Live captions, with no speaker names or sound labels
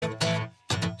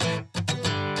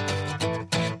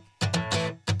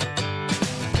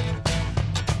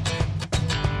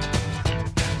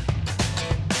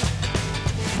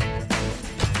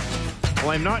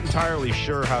I'm not entirely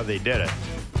sure how they did it.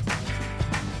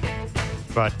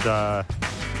 But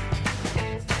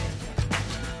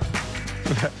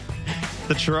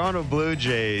the Toronto Blue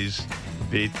Jays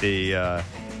beat the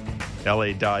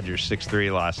L.A. Dodgers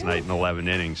 6-3 last night in 11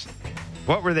 innings.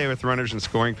 What were they with runners in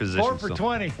scoring position? 4 for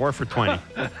 20. 4 for 20.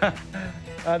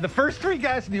 The first three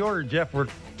guys in the order, Jeff, were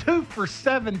 2 for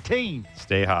 17.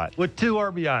 Stay hot. With 2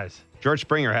 RBIs. George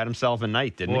Springer had himself a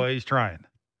night, didn't he? Boy, he's trying.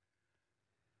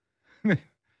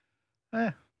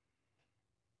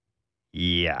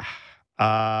 Yeah.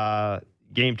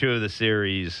 Game 2 of the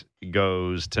series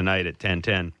goes tonight at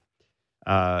 10:10.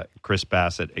 Chris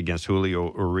Bassett against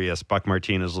Julio Urias. Buck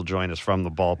Martinez will join us from the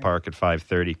ballpark at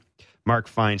 5:30. Mark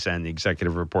Feinsand, the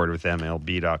executive reporter with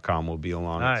MLB.com, will be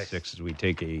along at 6 as we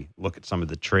take a look at some of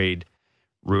the trade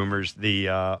rumors.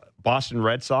 The Boston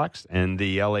Red Sox and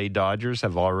the L.A. Dodgers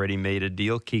have already made a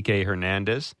deal. Kike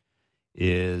Hernandez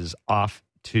is off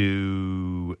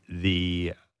to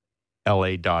the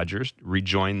L.A. Dodgers,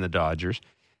 rejoin the Dodgers.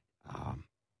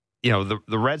 The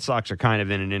Red Sox are kind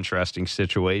of in an interesting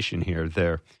situation here.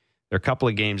 They're a couple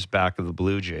of games back of the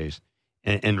Blue Jays.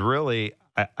 And really,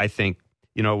 I think,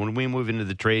 when we move into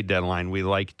the trade deadline, we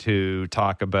like to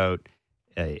talk about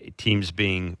teams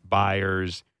being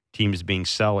buyers, teams being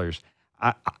sellers.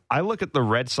 I look at the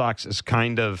Red Sox as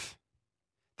kind of,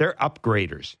 they're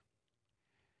upgraders.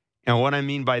 And what I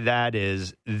mean by that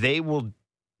is they will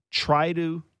try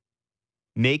to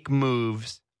make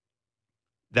moves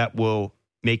that will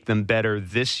make them better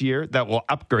this year, that will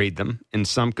upgrade them in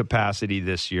some capacity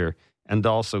this year, and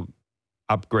also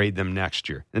upgrade them next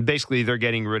year. And basically, they're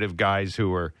getting rid of guys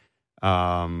who are,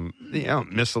 kind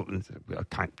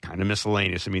of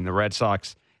miscellaneous. I mean, the Red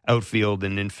Sox outfield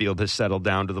and infield has settled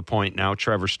down to the point now.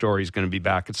 Trevor Story is going to be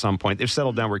back at some point. They've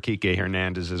settled down where Kike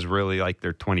Hernandez is really like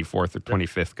their 24th or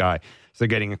 25th guy. So they're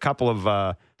getting a couple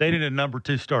of... they need a number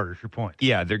 2 starter, is your point.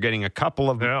 Yeah, they're getting a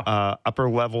couple of upper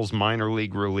levels minor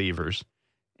league relievers.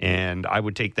 And I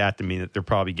would take that to mean that they're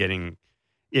probably getting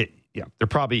it. Yeah, they're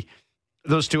probably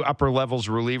those 2 upper levels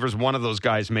relievers. One of those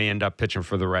guys may end up pitching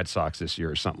for the Red Sox this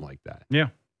year or something like that. Yeah,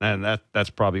 and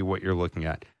that's probably what you're looking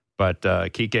at. But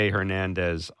Kike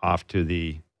Hernandez off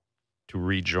to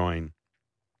rejoin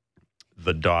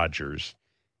the Dodgers,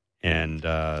 and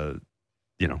the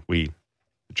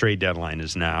trade deadline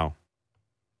is now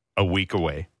a week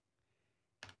away,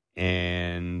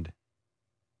 and.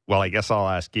 Well, I guess I'll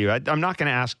ask you. I'm not going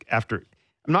to ask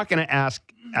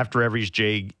after every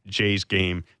Jays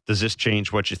game. Does this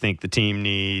change what you think the team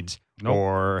needs,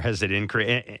 or has it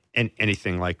increased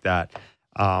anything like that?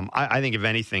 I think if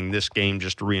anything, this game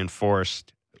just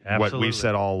reinforced what we've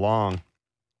said all along.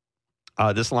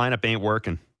 This lineup ain't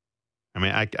working. I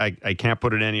mean, I can't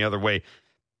put it any other way.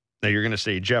 Now you're going to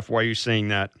say, Jeff, why are you saying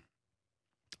that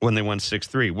when they won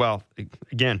 6-3? Well,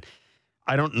 again,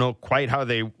 I don't know quite how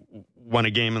they won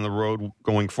a game on the road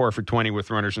going 4 for 20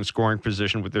 with runners in scoring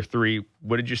position with their 3.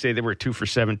 What did you say? They were 2 for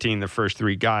 17, the first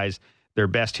 3 guys. Their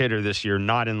best hitter this year,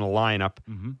 not in the lineup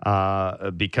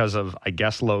because of, I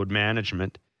guess, load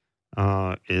management is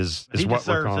what we're calling. He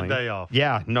deserves a day off.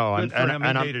 Yeah, no. Good for him.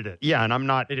 He needed it. Yeah, and I'm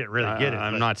not. He didn't really get it.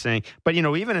 I'm not saying. But,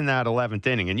 even in that 11th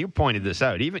inning, and you pointed this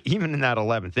out, even in that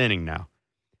 11th inning now,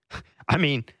 I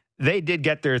mean, they did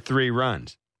get their 3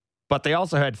 runs, but they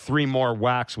also had 3 more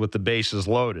whacks with the bases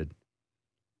loaded.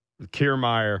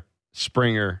 Kiermaier,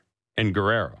 Springer, and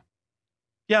Guerrero.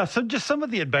 Yeah, so just some of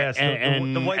the advanced,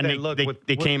 the way they look.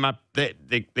 They came up,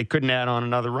 they couldn't add on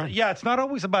another run. Yeah, it's not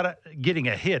always about getting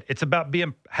a hit. It's about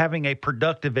having a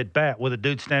productive at-bat with a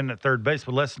dude standing at third base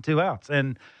with less than 2 outs.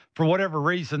 And for whatever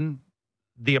reason,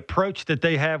 the approach that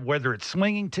they have, whether it's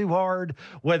swinging too hard,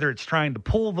 whether it's trying to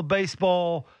pull the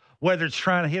baseball, whether it's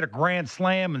trying to hit a grand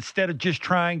slam instead of just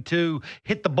trying to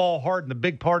hit the ball hard in the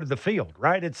big part of the field,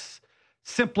 right? It's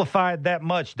simplified that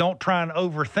much. Don't try and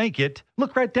overthink it.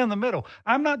 Look right down the middle.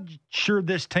 I'm not sure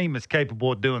this team is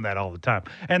capable of doing that all the time.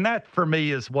 And that, for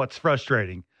me, is what's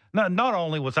frustrating. Not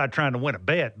only was I trying to win a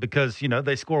bet because,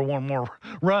 they score 1 more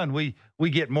run, we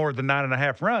get more than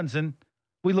 9.5 runs, and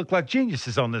we look like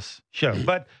geniuses on this show.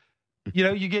 But,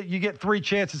 you get 3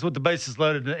 chances with the bases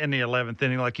loaded in the 11th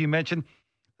inning, like you mentioned.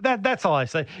 That's all I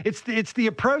say. It's the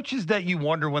approaches that you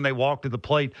wonder when they walk to the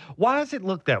plate. Why does it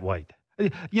look that way?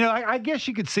 I guess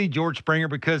you could see George Springer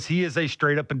because he is a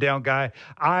straight up and down guy.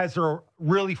 Eyes are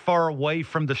really far away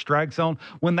from the strike zone.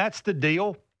 When that's the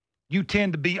deal, you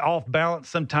tend to be off balance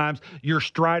sometimes. Your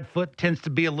stride foot tends to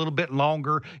be a little bit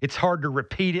longer. It's hard to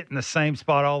repeat it in the same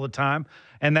spot all the time.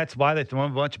 And that's why they throw a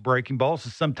bunch of breaking balls.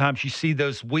 And sometimes you see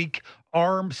those weak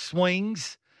arm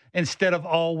swings instead of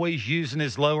always using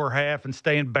his lower half and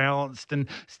staying balanced and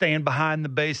staying behind the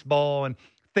baseball and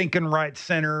thinking right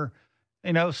center,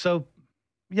 so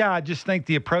yeah, I just think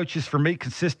the approaches for me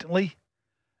consistently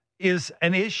is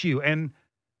an issue. And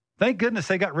thank goodness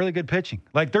they got really good pitching.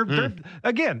 Like they're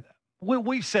again,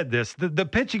 we've said this, the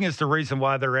pitching is the reason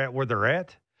why they're at where they're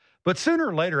at. But sooner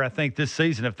or later, I think this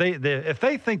season, if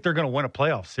they think they're going to win a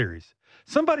playoff series,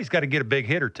 somebody's got to get a big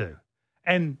hit or two.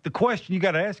 And the question you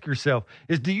got to ask yourself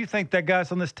is, do you think that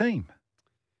guy's on this team?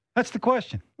 That's the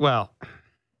question. Well,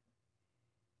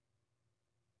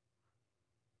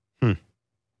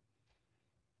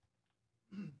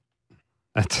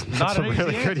 That's not an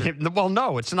really easy good. answer. Well,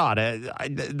 no, it's not.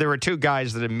 There were two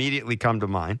guys that immediately come to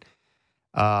mind.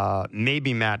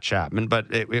 Maybe Matt Chapman,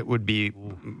 but it would be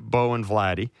Bo and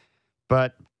Vladdy.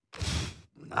 But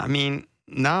I mean,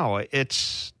 no,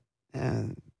 it's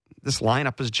this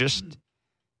lineup is just.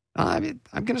 I'm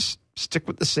going to stick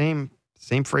with the same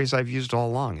phrase I've used all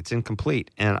along. It's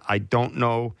incomplete, and I don't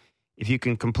know if you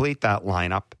can complete that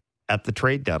lineup at the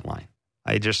trade deadline.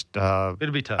 It'll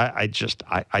be tough. I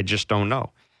just don't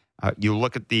know. You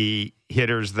look at the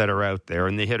hitters that are out there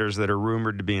and the hitters that are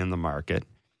rumored to be in the market.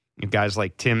 Guys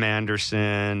like Tim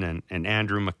Anderson and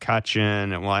Andrew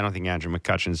McCutchen. And, well, I don't think Andrew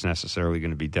McCutchen is necessarily going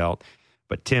to be dealt.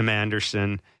 But Tim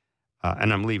Anderson,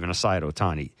 and I'm leaving aside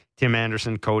Ohtani. Tim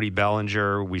Anderson, Cody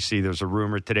Bellinger. We see there's a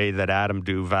rumor today that Adam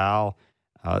Duvall,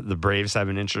 the Braves have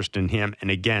an interest in him.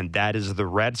 And, again, that is the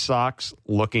Red Sox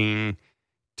looking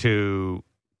to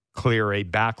clear a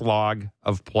backlog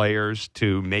of players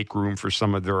to make room for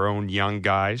some of their own young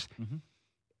guys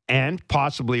and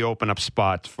possibly open up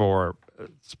spots for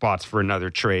another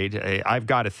trade. I've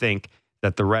got to think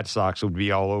that the Red Sox would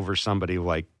be all over somebody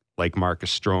like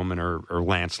Marcus Stroman or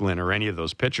Lance Lynn or any of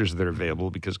those pitchers that are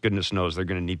available, because goodness knows they're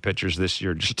going to need pitchers this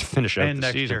year just to finish out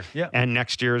the season. And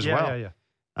next year as well.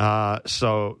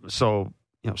 So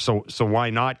why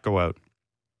not go out?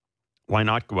 Why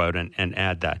not go out and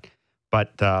add that?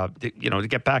 But, to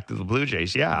get back to the Blue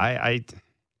Jays,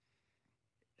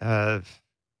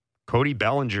 Cody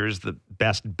Bellinger is the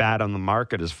best bat on the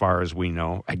market as far as we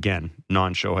know. Again,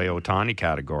 non-Shohei Ohtani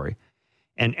category.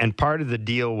 And part of the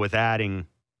deal with adding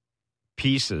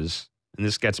pieces, and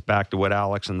this gets back to what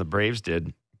Alex and the Braves did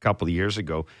a couple of years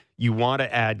ago, you want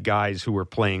to add guys who were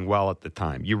playing well at the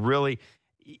time. You really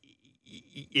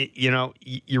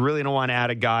don't want to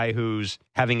add a guy who's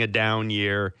having a down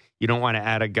year. You don't want to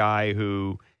add a guy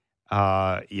who,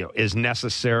 is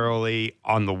necessarily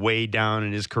on the way down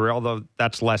in his career, although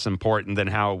that's less important than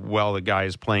how well the guy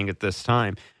is playing at this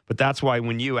time. But that's why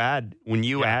when you add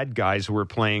guys who are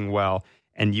playing well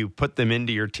and you put them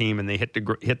into your team and they hit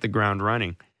the ground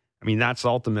running, I mean, those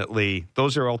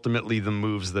are ultimately the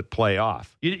moves that pay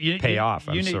off. You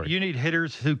need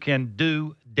hitters who can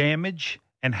do damage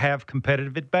and have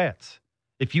competitive at-bats.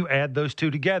 If you add those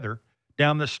two together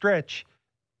down the stretch,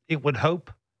 it would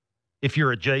hope, if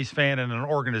you're a Jays fan and an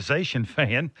organization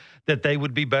fan, that they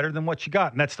would be better than what you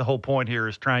got. And that's the whole point here,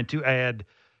 is trying to add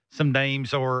some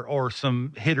names or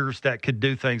some hitters that could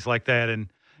do things like that. And,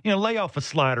 lay off a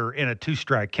slider in a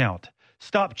 2-strike count.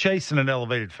 Stop chasing an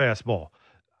elevated fastball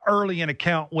early in a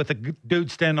count with a dude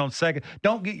standing on second.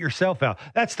 Don't get yourself out.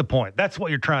 That's the point. That's what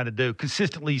you're trying to do.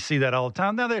 Consistently, you see that all the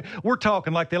time. Now, we're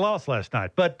talking like they lost last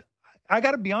night. But I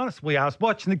got to be honest with you. I was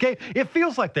watching the game. It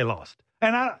feels like they lost.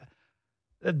 And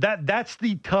that's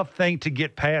the tough thing to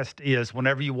get past, is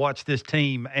whenever you watch this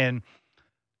team and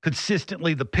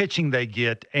consistently the pitching they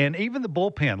get, and even the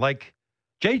bullpen. Like,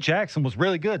 Jay Jackson was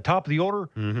really good, top of the order,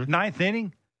 ninth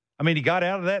inning. I mean, he got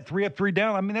out of that 3 up, 3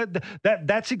 down. I mean,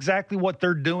 that's exactly what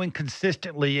they're doing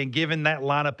consistently and giving that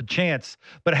lineup a chance.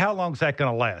 But how long is that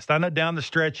going to last? I know down the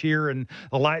stretch here, and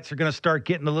the lights are going to start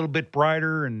getting a little bit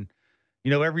brighter, and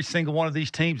every single one of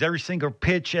these teams, every single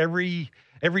pitch, every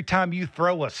time you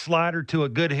throw a slider to a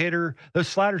good hitter, those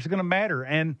sliders are going to matter.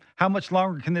 And how much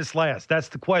longer can this last? That's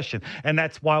the question. And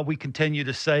that's why we continue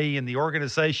to say, and the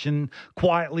organization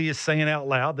quietly is saying out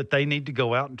loud, that they need to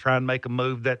go out and try and make a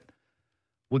move that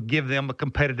would give them a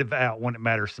competitive out when it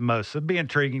matters the most. So it'd be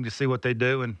intriguing to see what they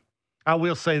do. And I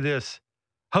will say this,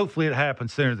 hopefully it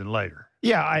happens sooner than later.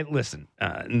 Yeah,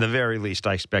 in the very least,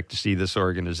 I expect to see this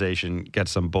organization get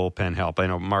some bullpen help. I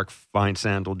know Mark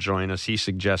Feinsand will join us. He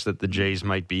suggests that the Jays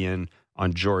might be in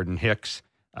on Jordan Hicks.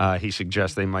 He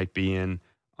suggests they might be in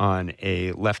on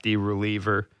a lefty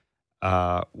reliever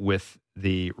with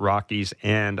the Rockies.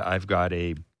 And I've got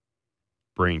a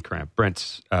brain cramp. Brent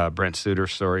Suter,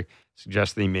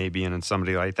 suggests they may be in on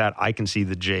somebody like that. I can see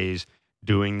the Jays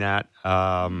doing that.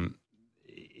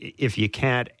 If you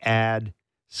can't add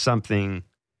something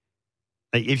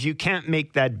Like, if you can't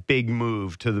make that big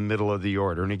move to the middle of the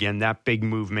order, and again, that big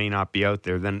move may not be out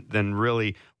there, then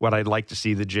really what I'd like to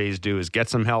see the Jays do is get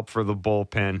some help for the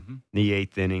bullpen in the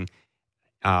 8th inning.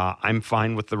 I'm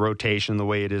fine with the rotation the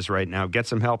way it is right now. Get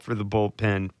some help for the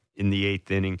bullpen in the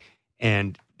 8th inning.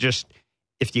 And just,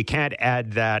 if you can't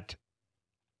add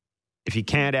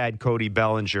Cody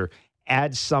Bellinger,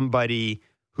 add somebody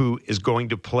who is going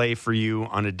to play for you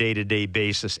on a day-to-day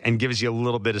basis and gives you a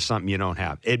little bit of something you don't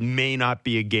have. It may not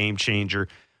be a game changer,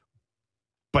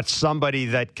 but somebody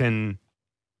that can,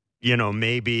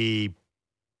 maybe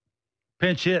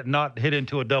pinch hit and not hit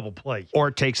into a double play.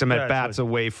 Or take some at-bats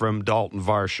away from Dalton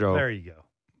Varsho. There you go.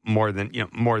 More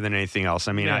than anything else.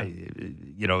 I mean,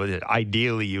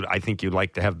 ideally, I think you'd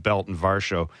like to have Belt and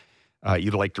Varsho.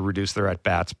 You'd like to reduce their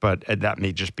at-bats, but that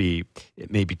may just be,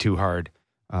 it may be too hard.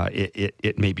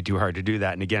 It may be too hard to do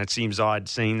that. And again, it seems odd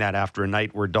saying that after a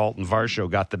night where Dalton Varsho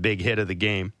got the big hit of the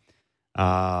game,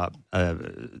 a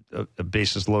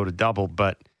bases loaded double,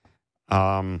 but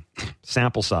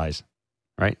sample size,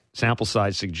 right? Sample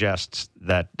size suggests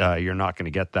that you're not going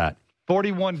to get that.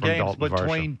 41 games Dalton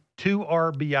between Varsho. 2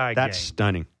 RBI That's games.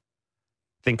 stunning.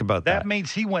 Think about that. That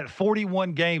means he went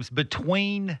 41 games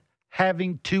between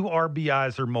having 2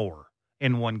 RBIs or more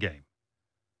in one game.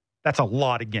 That's a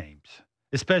lot of games.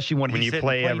 Especially when he's you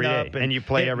play every day, and you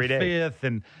play every day, fifth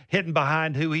and hitting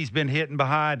behind who he's been hitting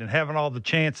behind and having all the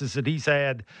chances that he's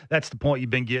had. That's the point you've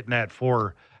been getting at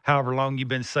for however long you've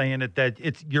been saying it, that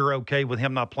you're okay with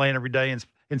him not playing every day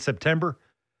in September.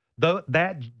 Though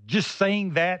that just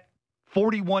saying that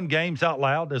 41 games out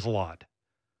loud is a lot. I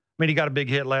mean, he got a big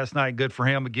hit last night. Good for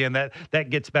him. Again, that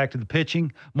gets back to the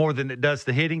pitching more than it does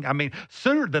the hitting. I mean,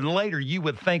 sooner than later, you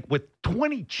would think with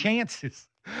 20 chances,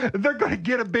 they're going to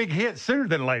get a big hit sooner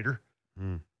than later.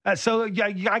 So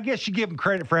I guess you give them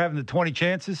credit for having the 20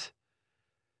 chances.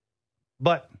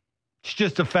 But it's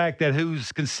just a fact that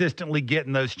who's consistently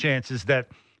getting those chances that,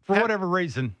 for whatever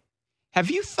reason. Have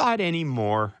you thought any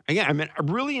more? Again, I'm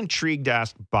really intrigued to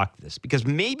ask Buck this, because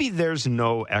maybe there's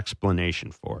no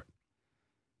explanation for it.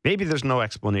 Maybe there's no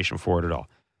explanation for it at all.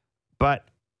 But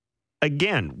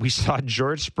again, we saw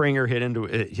George Springer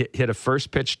hit a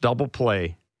first pitch double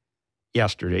play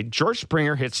yesterday. George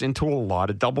Springer hits into a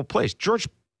lot of double plays. George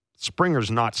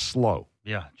Springer's not slow.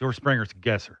 Yeah, George Springer's a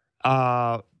guesser.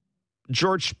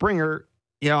 George Springer,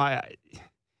 I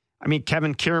mean,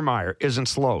 Kevin Kiermaier isn't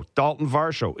slow. Dalton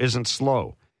Varsho isn't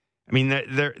slow. I mean,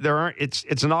 there aren't.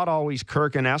 It's not always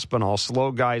Kirk and Espinal,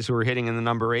 slow guys who are hitting in the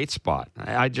number 8 spot.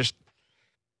 I just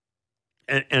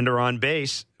and are on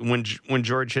base when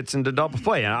George hits into double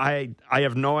play. And I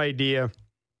have no idea.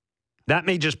 That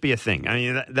may just be a thing. I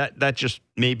mean, that just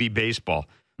may be baseball.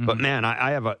 Mm-hmm. But man,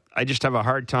 I just have a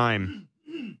hard time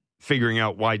figuring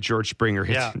out why George Springer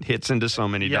hits into so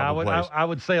many double plays. I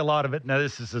would say a lot of it. Now,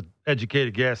 this is an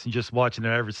educated guess and just watching it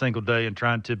every single day and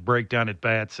trying to break down at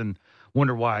bats and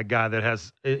wonder why a guy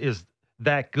that is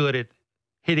that good at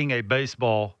hitting a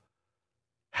baseball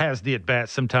has the at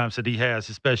bats sometimes that he has,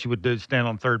 especially with dudes standing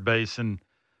on third base and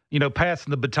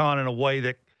passing the baton in a way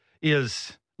that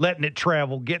is letting it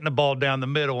travel, getting the ball down the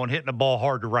middle, and hitting the ball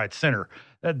hard to right center.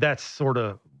 That's sort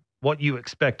of what you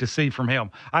expect to see from him.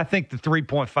 I think the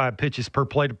 3.5 pitches per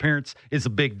plate appearance is a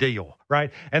big deal,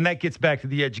 right? And that gets back to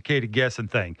the educated guessing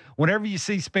thing. Whenever you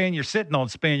see spin, you're sitting on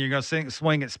spin, you're going to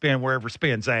swing at spin wherever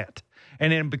spin's at.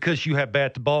 And then because you have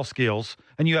bat-to-ball skills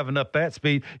and you have enough bat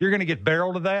speed, you're going to get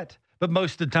barreled to that. But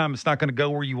most of the time, it's not going to go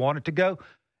where you want it to go.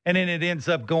 And then it ends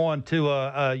up going to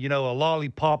a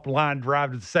lollipop line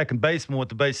drive to the second baseman with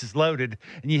the bases loaded,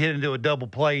 and you hit into a double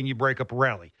play and you break up a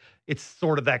rally. It's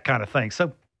sort of that kind of thing.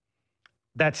 So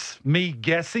that's me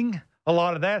guessing a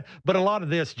lot of that. But a lot of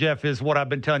this, Jeff, is what I've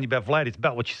been telling you about Vladdy. It's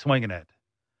about what you're swinging at.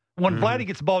 When Vladdy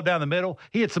gets the ball down the middle,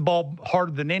 he hits the ball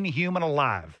harder than any human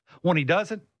alive. When he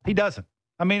doesn't, he doesn't.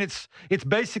 I mean, it's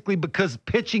basically because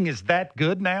pitching is that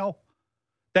good now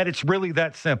that it's really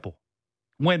that simple.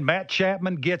 When Matt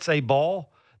Chapman gets a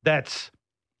ball that's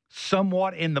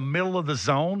somewhat in the middle of the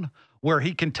zone where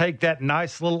he can take that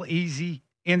nice little easy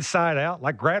inside out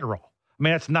like Gratterall. I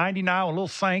mean, that's 99, a little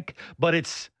sink, but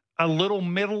it's a little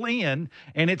middle in,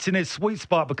 and it's in his sweet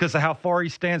spot because of how far he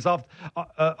stands off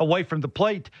away from the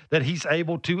plate that he's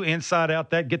able to inside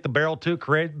out that, get the barrel to it,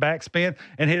 create backspin,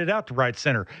 and hit it out to right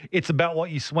center. It's about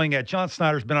what you swing at. John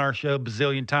Snyder's been on our show a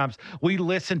bazillion times. We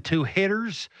listen to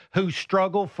hitters who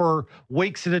struggle for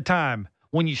weeks at a time.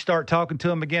 When you start talking to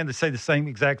them again, they say the same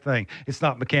exact thing. It's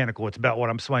not mechanical. It's about what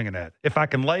I'm swinging at. If I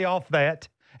can lay off that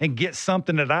and get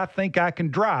something that I think I can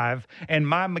drive and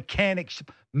my mechanics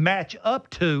match up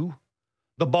to,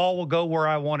 the ball will go where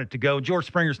I want it to go. George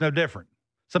Springer's no different.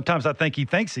 Sometimes I think he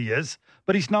thinks he is,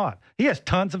 but he's not. He has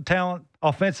tons of talent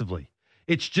offensively.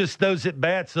 It's just those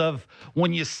at-bats of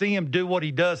when you see him do what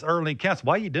he does early in counts.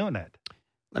 Why are you doing that?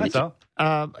 That's all.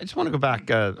 I just want to go back.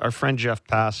 Our friend Jeff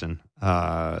Passan,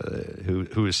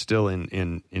 who is still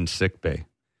in sick bay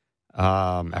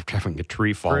after having a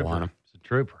tree fall on him. He's a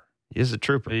trooper. He is a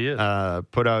trooper. He is.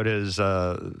 Put out his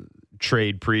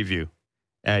trade preview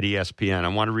at ESPN. I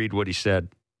want to read what he said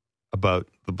about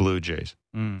the Blue Jays.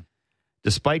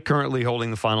 Despite currently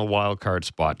holding the final wild card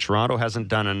spot, Toronto hasn't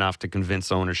done enough to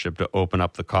convince ownership to open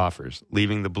up the coffers,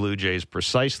 leaving the Blue Jays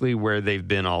precisely where they've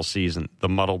been all season, the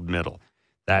muddled middle.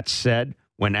 That said,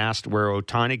 when asked where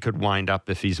Ohtani could wind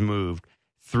up if he's moved,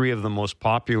 three of the most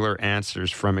popular answers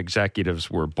from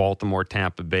executives were Baltimore,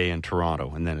 Tampa Bay, and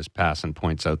Toronto. And then as Passan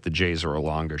points out, the Jays are a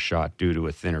longer shot due to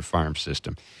a thinner farm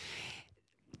system.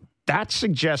 That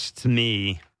suggests to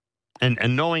me, and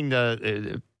knowing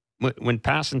the... when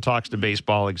Passan talks to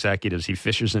baseball executives, he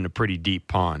fishes in a pretty deep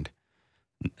pond.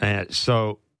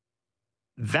 So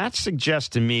that suggests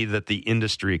to me that the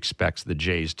industry expects the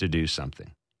Jays to do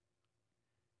something.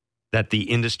 That the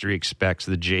industry expects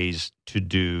the Jays to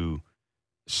do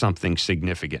something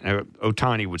significant.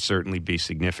 Ohtani would certainly be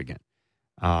significant.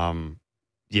 I'm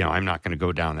not going to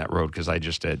go down that road because it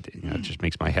just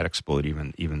makes my head explode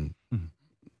even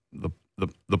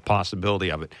the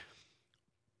possibility of it.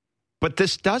 But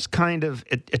this does kind of,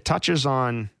 it touches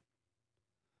on,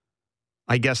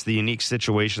 I guess, the unique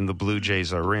situation the Blue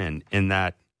Jays are in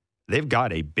that they've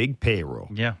got a big payroll.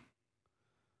 Yeah.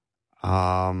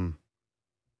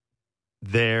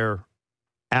 They're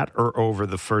at or over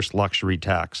the first luxury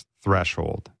tax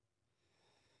threshold.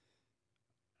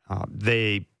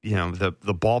 The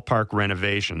ballpark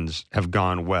renovations have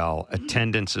gone well.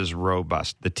 Attendance is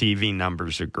robust. The TV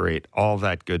numbers are great. All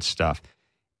that good stuff.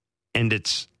 And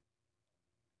it's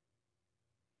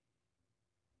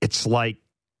like,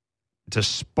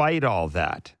 despite all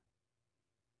that,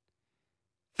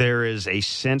 there is a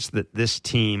sense that this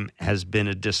team has been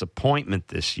a disappointment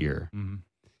this year. Mm-hmm.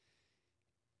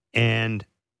 And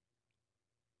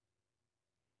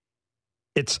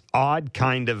it's odd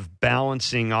kind of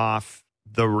balancing off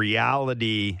the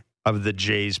reality of the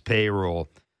Jays payroll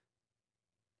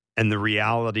and the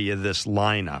reality of this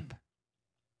lineup.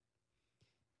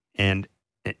 And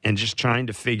just trying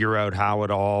to figure out how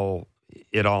it all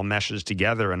meshes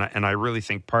together. And I really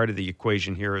think part of the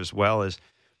equation here as well is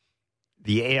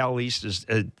the AL East is,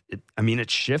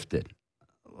 it's shifted.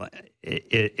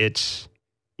 It's,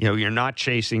 you're not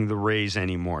chasing the Rays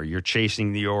anymore. You're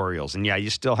chasing the Orioles. And yeah, you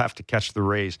still have to catch the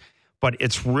Rays. But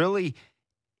it's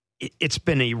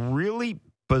been a really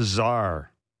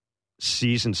bizarre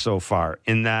season so far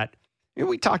in that,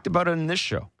 we talked about it in this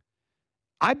show.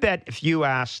 I bet if you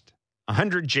asked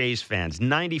 100 Jays fans,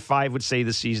 95 would say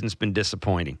the season's been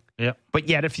disappointing. Yeah. But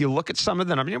yet, if you look at some of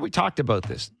the numbers, we talked about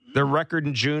this. Their record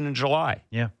in June and July.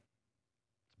 Yeah.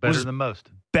 Better than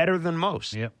most. Better than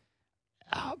most. Yeah.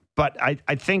 But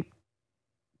I think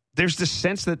there's this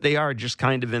sense that they are just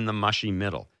kind of in the mushy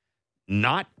middle.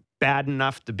 Not bad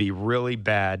enough to be really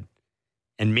bad,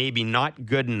 and maybe not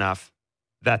good enough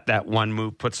that one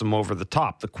move puts them over the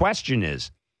top. The question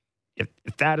is, if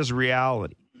that is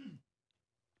reality,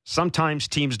 sometimes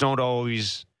teams don't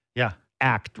always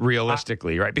act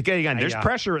realistically, right? Because, again, there's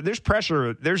pressure,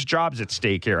 there's jobs at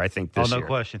stake here, I think, this year. No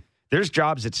question. There's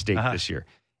jobs at stake this year.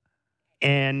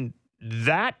 And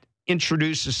that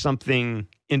introduces something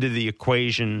into the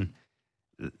equation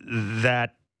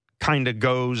that kind of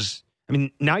goes,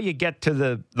 now you get to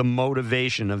the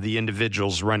motivation of the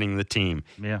individuals running the team.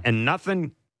 Yeah. And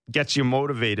nothing gets you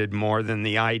motivated more than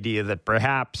the idea that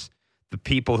perhaps the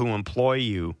people who employ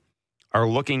you are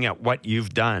looking at what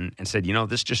you've done and said,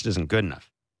 this just isn't good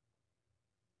enough.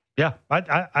 Yeah,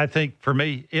 I think for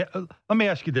me, let me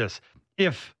ask you this.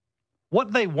 If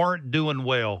what they weren't doing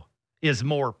well is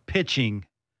more pitching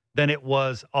than it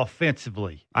was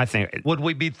offensively, I think, would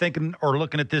we be thinking or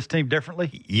looking at this team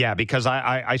differently? Yeah, because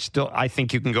I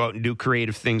think you can go out and do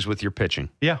creative things with your pitching.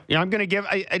 Yeah. I'm going to give,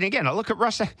 and again, I look at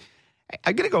Russ, I'm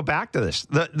going to go back to this.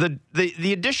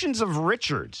 The additions of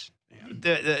Richards,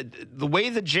 the way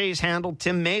the Jays handled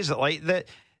Tim Mays,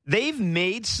 they've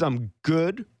made some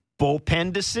good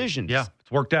bullpen decisions. Yeah,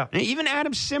 it's worked out. And even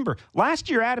Adam Simber. Last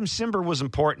year, Adam Simber was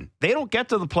important. They don't get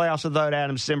to the playoffs without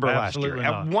Adam Simber last year.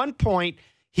 Not. At one point,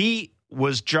 he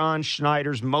was John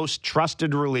Schneider's most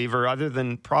trusted reliever, other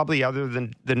than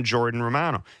Jordan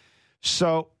Romano.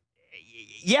 So,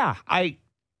 yeah,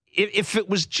 if it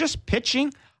was just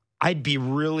pitching, I'd be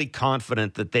really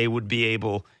confident that they would be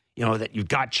able, that you've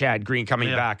got Chad Green coming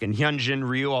back and Hyunjin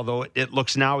Ryu, although it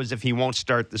looks now as if he won't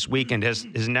start this weekend.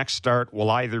 His next start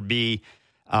will either be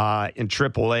in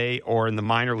AAA or in the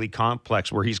minor league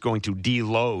complex where he's going to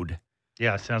deload.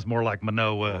 Yeah, it sounds more like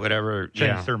Manoah. Whatever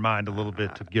changed their mind a little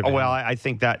bit to give. I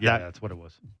think that's what it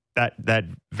was. That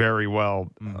very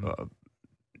well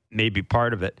may be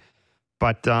part of it.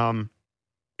 But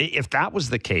if that was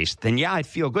the case, then yeah, I'd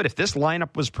feel good. If this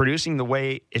lineup was producing the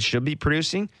way it should be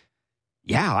producing,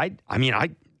 yeah,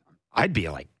 I'd be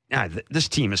like, this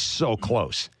team is so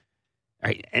close.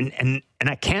 Right? And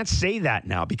I can't say that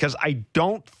now because I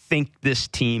don't think this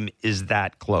team is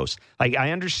that close. Like, I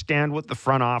understand what the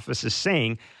front office is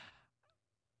saying.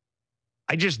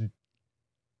 If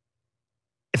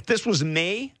this was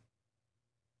May,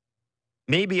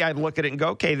 maybe I'd look at it and go,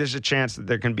 okay, there's a chance that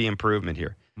there can be improvement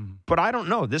here. Mm-hmm. But I don't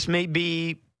know. This may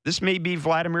be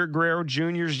Vladimir Guerrero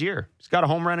Jr.'s year. He's got a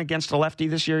home run against a lefty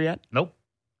this year yet? Nope.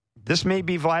 This may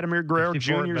be Vladimir Guerrero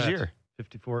Jr.'s year.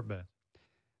 54 at bat.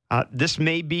 This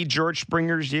may be George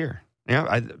Springer's year.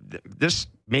 This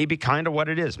may be kind of what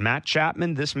it is. Matt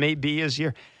Chapman, this may be his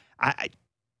year. I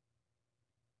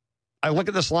look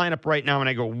at this lineup right now and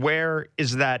I go, where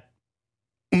is that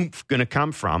oomph going to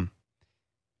come from?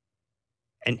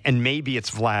 And maybe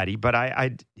it's Vladdy, but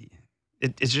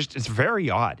it's very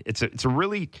odd. It's a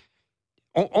really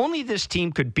only this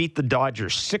team could beat the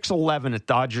Dodgers 6-11 at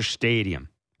Dodger Stadium,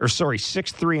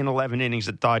 6-3 in 11 innings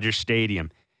at Dodger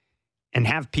Stadium. And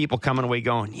have people coming away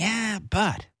going, yeah,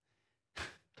 but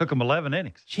took them 11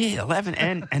 innings. Gee, 11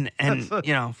 and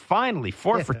finally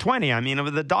 4 for 20. I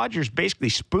mean, the Dodgers basically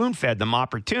spoon-fed them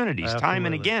opportunities time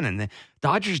and again, and the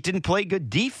Dodgers didn't play good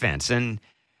defense. And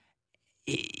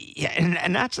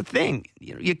that's the thing.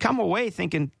 You come away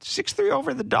thinking 6-3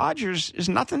 over the Dodgers is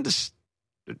nothing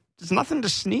to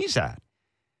sneeze at.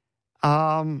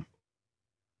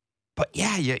 But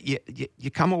yeah,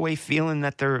 you come away feeling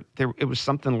that it was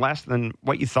something less than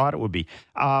what you thought it would be.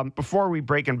 Before we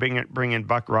break and bring in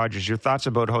Buck Rogers, your thoughts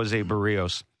about Jose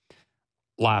Barrios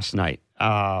last night?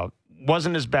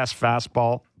 Wasn't his best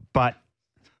fastball, but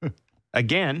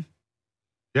again,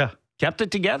 kept it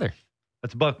together.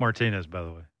 That's Buck Martinez, by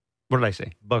the way. What did I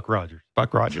say? Buck Rogers.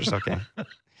 Buck Rogers. Okay.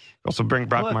 Also bring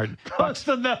Buck Martinez. Close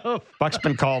enough. Buck's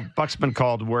been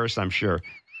called worse, I'm sure.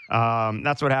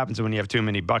 That's what happens when you have too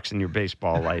many bucks in your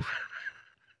baseball life.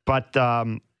 But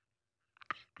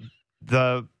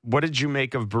what did you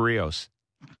make of Barrios?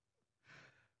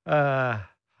 I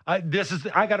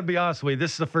got to be honest with you.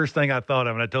 This is the first thing I thought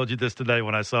of, and I told you this today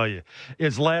when I saw you.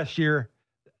 Is last year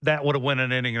that would have won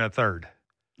an inning and a third.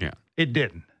 Yeah, it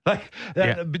didn't.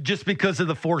 Just because of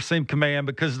the four-seam command,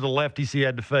 because of the lefties he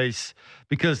had to face,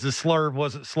 because the slurve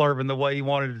wasn't slurving the way he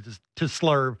wanted it to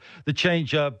slurve. The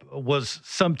changeup was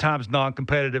sometimes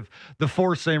non-competitive. The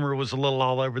four-seamer was a little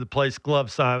all over the place,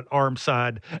 glove side, arm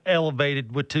side,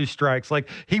 elevated with 2 strikes. Like,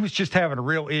 he was just having a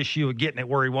real issue of getting it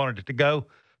where he wanted it to go,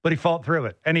 but he fought through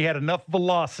it. And he had enough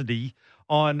velocity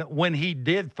on when he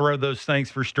did throw those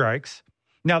things for strikes.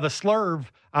 Now, the slurve,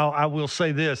 I will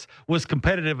say this, was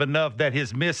competitive enough that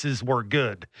his misses were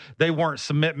good. They weren't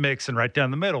cement mixing right down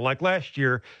the middle. Like last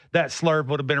year, that slurve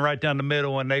would have been right down the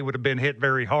middle, and they would have been hit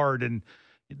very hard, and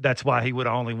that's why he would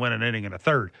have only won an inning and a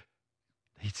third.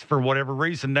 He's, for whatever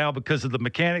reason now, because of the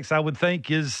mechanics, I would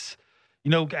think is,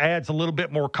 adds a little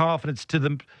bit more confidence to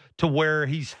them to where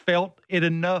he's felt it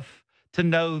enough to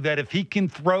know that if he can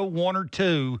throw 1 or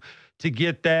 2 to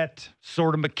get that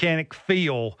sort of mechanic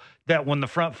feel that when the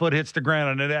front foot hits the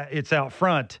ground and it's out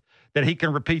front, that he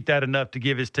can repeat that enough to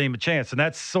give his team a chance. And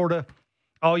that's sort of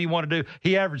all you want to do.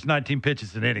 He averaged 19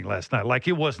 pitches an inning last night. Like,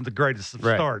 it wasn't the greatest of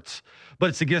starts, but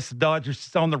it's against the Dodgers.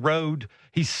 It's on the road.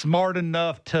 He's smart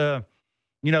enough to,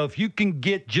 if you can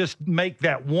make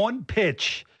that one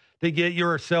pitch to get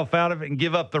yourself out of it and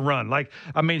give up the run. Like,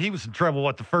 he was in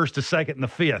trouble, the first, the second, and the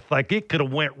fifth. Like, it could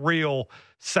have went real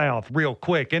south real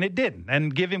quick, and it didn't.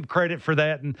 And give him credit for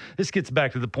that. And this gets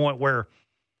back to the point where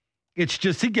it's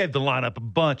just he gave the lineup a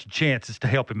bunch of chances to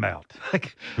help him out.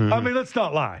 Like, let's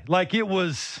not lie. Like, it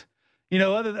was,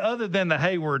 other than the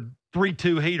Hayward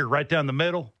 3-2 heater right down the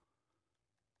middle,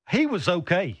 he was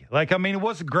okay. Like, it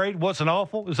wasn't great, it wasn't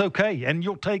awful, it was okay. And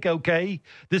you'll take okay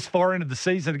this far into the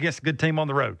season against a good team on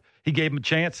the road. He gave him a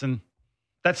chance, and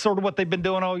that's sort of what they've been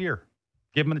doing all year.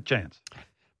 Give him a chance.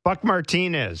 Buck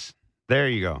Martinez. There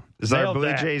you go. This is our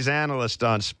Blue Jays analyst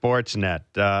on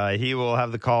Sportsnet. He will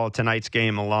have the call of tonight's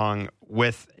game along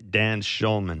with Dan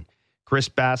Schulman. Chris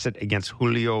Bassett against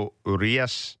Julio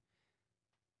Urias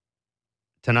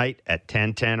tonight at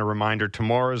 10:10. A reminder,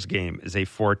 tomorrow's game is a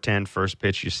 4:10 first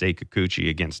pitch. Yusei Kikuchi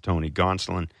against Tony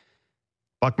Gonsolin.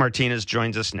 Buck Martinez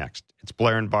joins us next. It's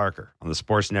Blair and Barker on the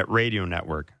Sportsnet Radio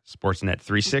Network, Sportsnet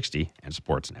 360, and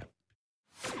Sportsnet.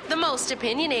 The most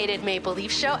opinionated Maple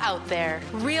Leaf show out there.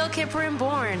 Real Kipper and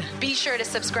Bourne. Be sure to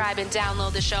subscribe and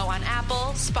download the show on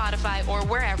Apple, Spotify, or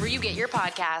wherever you get your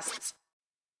podcasts.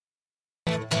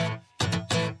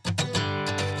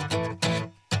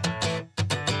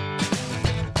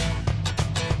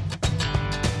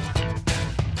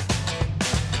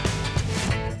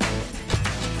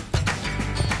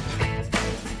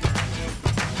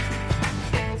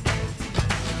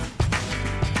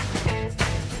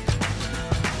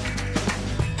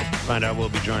 Find out we'll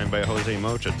be joined by Jose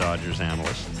Mocha, Dodgers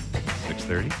analyst,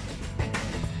 6:30.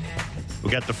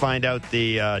 We'll get to find out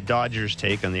the Dodgers'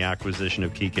 take on the acquisition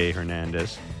of Kike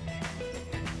Hernandez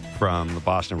from the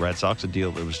Boston Red Sox, a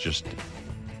deal that was just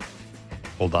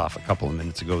pulled off a couple of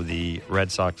minutes ago. The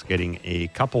Red Sox getting a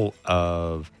couple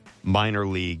of minor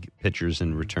league pitchers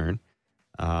in return,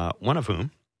 one of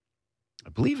whom I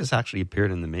believe has actually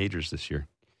appeared in the majors this year.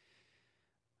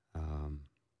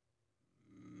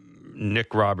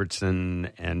 Nick Robertson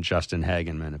and Justin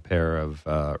Hagenman, a pair of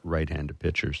right-handed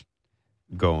pitchers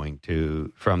going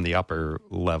from the upper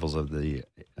levels of the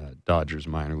Dodgers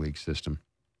minor league system,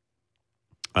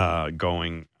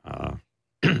 going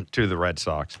to the Red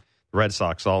Sox. The Red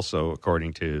Sox also,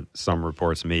 according to some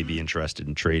reports, may be interested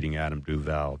in trading Adam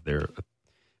Duvall. There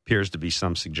appears to be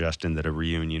some suggestion that a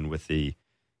reunion with the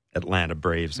Atlanta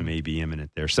Braves may be imminent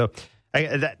there. So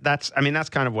that's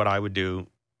kind of what I would do.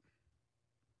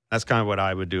 That's kind of what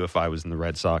I would do if I was in the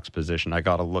Red Sox position. I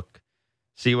got to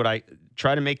see what I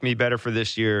try to make me better for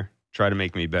this year, try to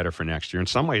make me better for next year. In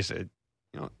some ways,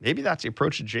 maybe that's the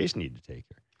approach that Jays need to take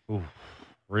here. Ooh,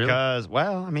 really? Because,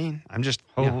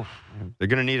 they're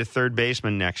going to need a third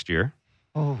baseman next year.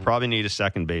 Oh. Probably need a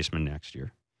second baseman next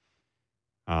year.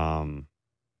 I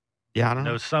don't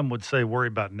know. Some would say worry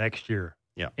about next year.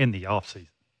 Yeah. In the offseason.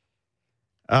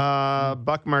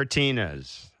 Buck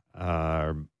Martinez,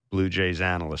 Blue Jays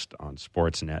analyst on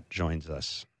Sportsnet, joins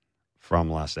us from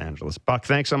Los Angeles. Buck,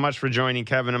 thanks so much for joining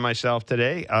Kevin and myself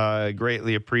today.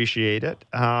 Greatly appreciate it.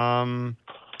 I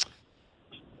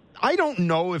don't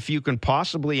know if you can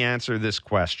possibly answer this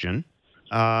question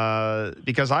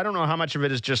because I don't know how much of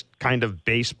it is just kind of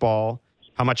baseball,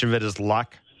 how much of it is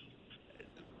luck,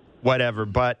 whatever.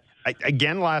 But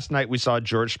again, last night we saw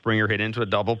George Springer hit into a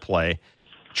double play.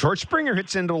 George Springer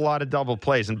hits into a lot of double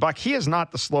plays. And, Buck, he is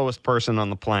not the slowest person on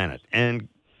the planet. And,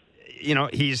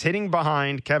 he's hitting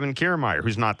behind Kevin Kiermaier,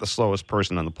 who's not the slowest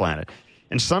person on the planet.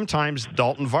 And sometimes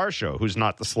Dalton Varsho, who's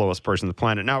not the slowest person on the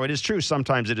planet. Now, it is true,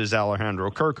 sometimes it is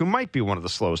Alejandro Kirk, who might be one of the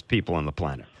slowest people on the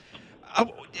planet.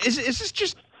 Is this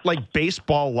just like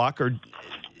baseball luck? Or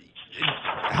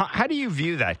how do you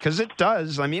view that? Because it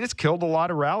does. I mean, it's killed a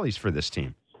lot of rallies for this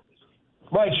team.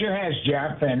 Well, it sure has,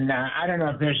 Jeff. And I don't know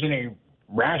if there's any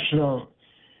rational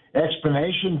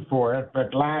explanation for it,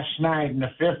 but last night in the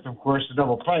fifth, of course, the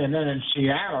double play, and then in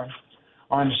Seattle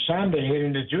on Sunday, hit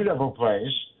into two double plays,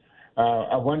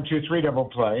 a 1-2-3 double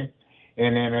play,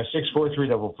 and then a 6-4-3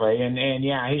 double play, and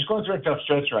he's going through a tough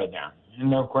stretch right now,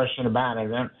 no question about it.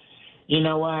 And you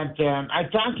know what? I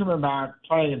talked to him about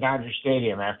playing at Dodger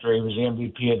Stadium after he was the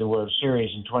MVP of the World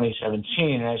Series in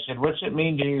 2017, and I said, "What's it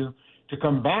mean to you to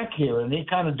come back here?" And he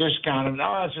kind of discounted,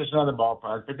 it's just another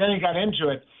ballpark. But then he got into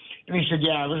it, and he said, it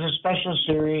was a special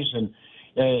series, and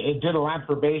it did a lot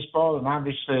for baseball. And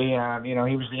obviously,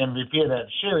 he was the MVP of that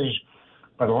series.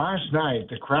 But last night,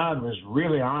 the crowd was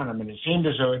really on him, and it seemed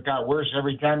as though it got worse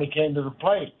every time he came to the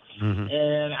plate. Mm-hmm.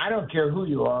 And I don't care who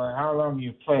you are, how long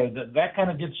you've played, that kind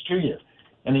of gets to you.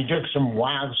 And he took some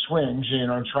wild swings,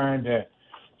 trying to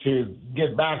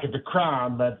get back at the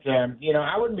crowd. But,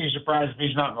 I wouldn't be surprised if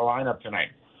he's not in the lineup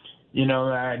tonight.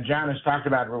 John has talked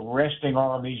about resting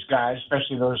all of these guys,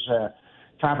 especially those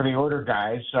top-of-the-order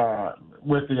guys,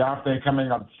 with the off day coming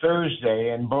up Thursday.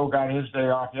 And Bo got his day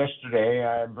off yesterday.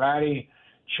 Vladdy,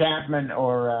 Chapman,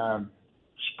 or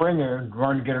Springer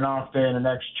going to get an off day in the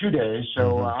next 2 days.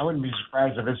 So I wouldn't be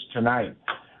surprised if it's tonight.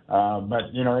 But,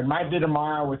 it might be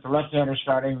tomorrow with the left-hander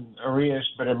starting Arias,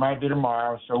 but it might be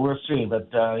tomorrow, so we'll see. But,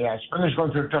 Springer's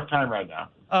going through a tough time right now.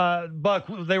 Buck,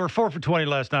 they were 4 for 20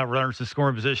 last night, runners in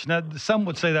scoring position. Now, some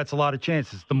would say that's a lot of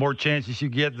chances. The more chances you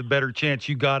get, the better chance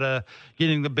you got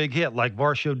getting the big hit, like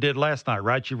Varsho did last night,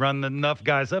 right? You run enough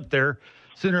guys up there,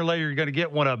 sooner or later you're going to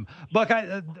get one of them. Buck,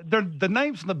 the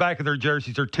names in the back of their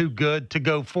jerseys are too good to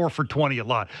go 4 for 20 a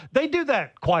lot. They do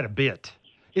that quite a bit.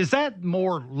 Is that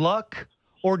more luck?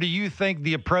 Or do you think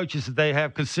the approaches that they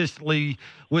have consistently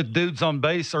with dudes on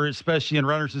base, or especially in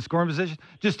runners in scoring position,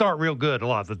 just aren't real good a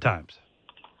lot of the times?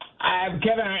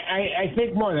 Kevin, I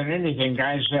think more than anything,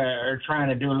 guys are trying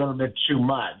to do a little bit too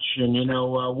much. And,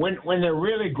 when they're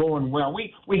really going well,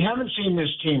 we haven't seen this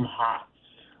team hot.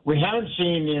 We haven't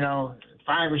seen, 5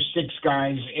 5 or 6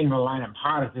 guys in the lineup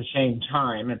hot at the same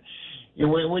time. And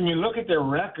when you look at their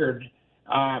record,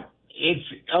 it's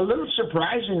a little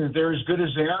surprising that they're as good as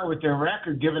they are with their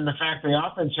record, given the fact the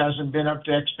offense hasn't been up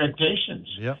to expectations.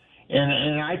 Yep.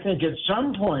 And I think at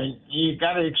some point you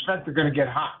got to expect they're going to get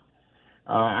hot.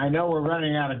 I know we're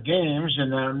running out of games,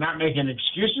 and I'm not making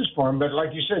excuses for them, but like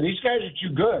you said, these guys are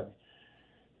too good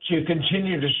to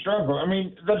continue to struggle. I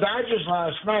mean, the Dodgers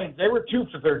last night, they were 2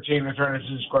 for 13 with runners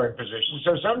in scoring position.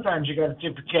 So sometimes you got to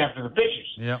tip your cap to the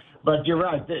pitchers. Yeah. But you're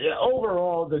right.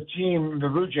 Overall, the team, the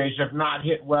Blue Jays, have not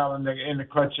hit well in the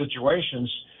clutch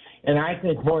situations. And I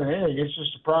think more than anything, it's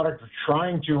just a product of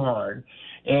trying too hard.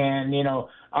 And,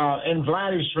 and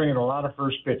Vladdy's swinging a lot of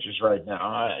first pitches right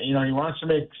now. He wants to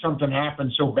make something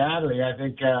happen so badly. I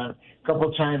think a couple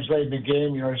of times late in the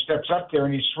game, he steps up there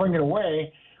and he's swinging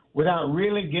away without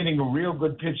really getting a real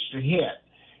good pitch to hit.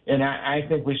 And I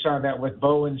think we saw that with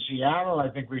Bo in Seattle. I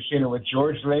think we've seen it with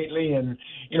George lately. And,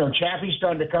 Chappie's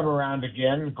starting to come around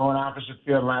again, going opposite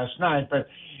field last night. But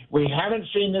we haven't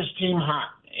seen this team hot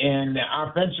and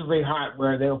offensively hot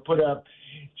where they'll put up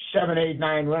 7, 8,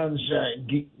 9 runs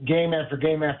game after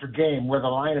game after game, where the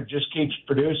lineup just keeps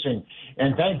producing.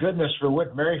 And thank goodness for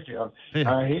Whit Merrifield. He's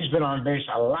been on base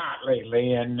a lot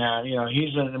lately, and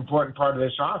he's an important part of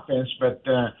this offense. But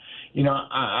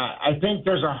I think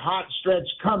there's a hot stretch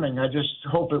coming. I just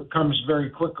hope it comes very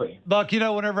quickly. Buck,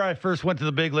 whenever I first went to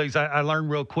the big leagues, I learned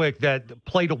real quick that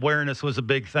plate awareness was a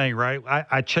big thing, right?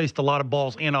 I chased a lot of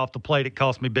balls in off the plate. It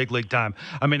cost me big league time.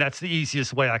 I mean, that's the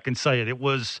easiest way I can say it. It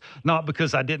was not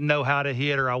because I didn't know how to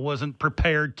hit or I wasn't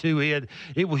prepared to hit.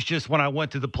 It was just when I went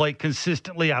to the plate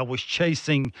consistently, I was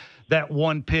chasing that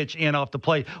one pitch in off the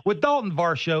plate. With Dalton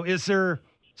Varsho, is there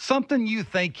something you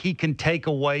think he can take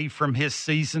away from his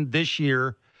season this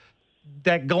year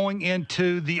that going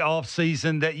into the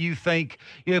offseason that you think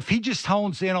if he just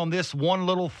hones in on this one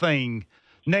little thing,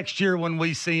 next year when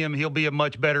we see him, he'll be a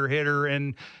much better hitter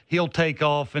and he'll take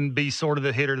off and be sort of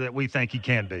the hitter that we think he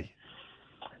can be?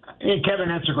 Hey, Kevin,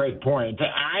 that's a great point.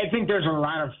 I think there's a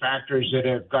lot of factors that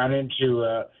have gone into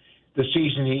the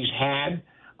season he's had.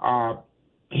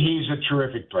 He's a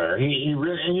terrific player. He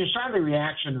really, and you saw the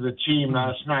reaction of the team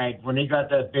last night when he got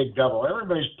that big double.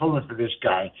 Everybody's pulling for this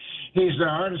guy. He's the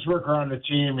hardest worker on the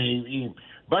team. He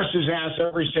busts his ass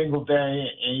every single day,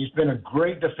 and he's been a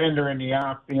great defender in the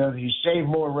outfield. He's saved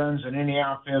more runs than any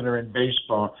outfielder in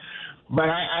baseball. But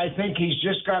I think he's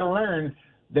just got to learn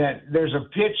that there's a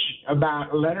pitch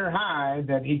about Leonard High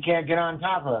that he can't get on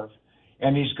top of.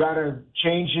 And he's got to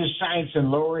change his sights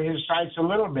and lower his sights a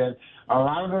little bit. A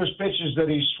lot of those pitches that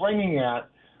he's swinging at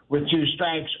with 2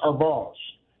 strikes are balls.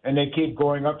 And they keep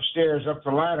going upstairs, up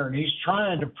the ladder. And he's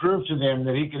trying to prove to them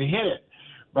that he can hit it.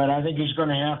 But I think he's going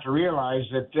to have to realize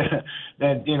that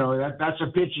that's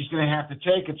a pitch he's going to have to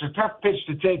take. It's a tough pitch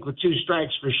to take with 2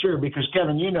 strikes for sure because,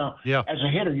 Kevin, as a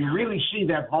hitter, you really see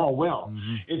that ball well.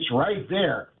 Mm-hmm. It's right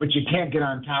there, but you can't get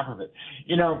on top of it.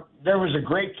 There was a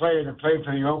great player that played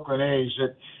for the Oakland A's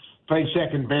that played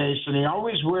second base, and he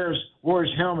always wore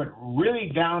his helmet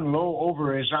really down low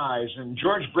over his eyes. And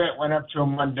George Brett went up to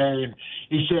him one day, and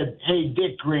he said, "Hey,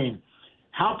 Dick Green,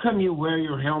 how come you wear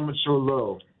your helmet so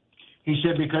low?" He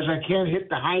said, "Because I can't hit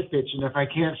the high pitch, and if I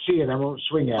can't see it, I won't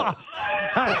swing at it."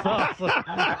 That's awesome.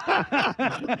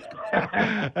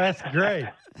 That's great.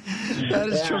 That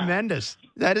is tremendous.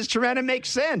 That is tremendous. It makes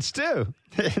sense, too.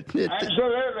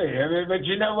 Absolutely. But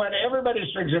you know what? Everybody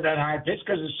swings at that high pitch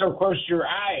because it's so close to your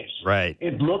eyes. Right.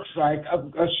 It looks like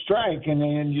a strike, and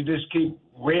then you just keep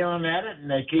wailing at it,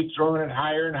 and they keep throwing it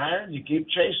higher and higher, and you keep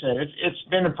chasing it. It's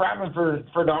been a problem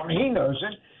for Dalton. He knows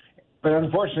it. But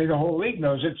unfortunately, the whole league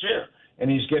knows it too,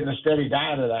 and he's getting a steady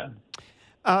diet of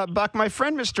that. Buck, my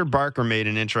friend Mr. Barker made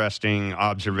an interesting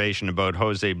observation about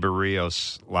Jose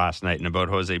Barrios last night and about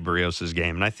Jose Barrios'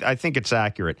 game, and I think it's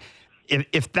accurate.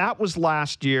 If that was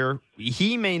last year,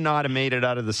 he may not have made it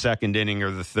out of the second inning or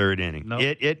the third inning. Nope.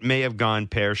 It may have gone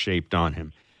pear-shaped on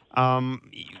him.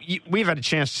 We've had a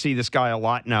chance to see this guy a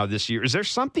lot now this year. Is there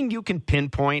something you can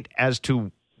pinpoint as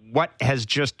to what has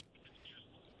just...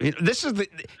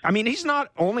 he's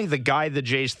not only the guy the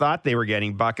Jays thought they were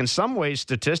getting, Buck. In some ways,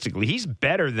 statistically, he's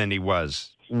better than he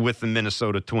was with the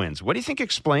Minnesota Twins. What do you think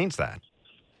explains that?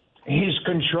 He's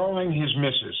controlling his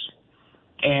misses.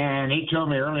 And he told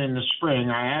me early in the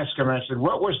spring, I asked him, I said,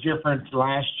 what was different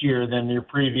last year than your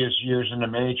previous years in the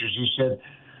majors? He said,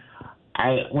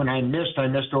 when I missed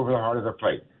over the heart of the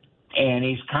plate. And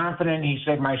he's confident. He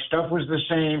said, my stuff was the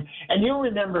same. And you'll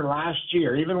remember last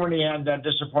year, even when he had that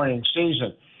disappointing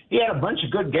season, he had a bunch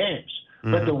of good games.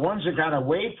 But the ones that got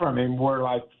away from him were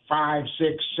like 5,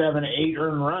 6, 7, 8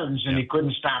 earned runs, and he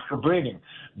couldn't stop completing.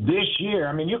 This year,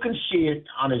 I mean, you can see it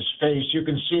on his face. You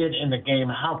can see it in the game,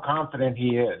 how confident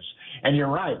he is. And you're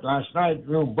right. Last night,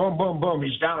 boom, boom, boom, boom.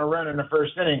 He's down a run in the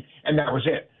first inning, and that was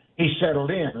it. He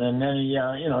settled in, and then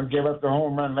he, gave up the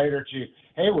home run later to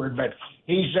Hayward. But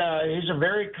he's a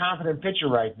very confident pitcher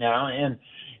right now. And,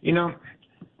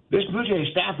 this Blue Jays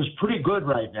staff is pretty good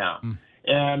right now.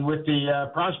 And with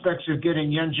the prospects of getting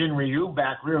Hyunjin Ryu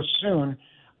back real soon,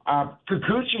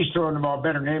 Kikuchi's throwing the ball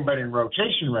better than anybody in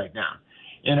rotation right now.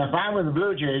 And if I were the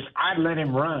Blue Jays, I'd let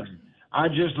him run.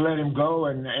 I'd just let him go.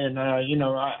 And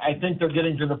I think they're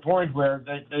getting to the point where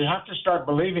they have to start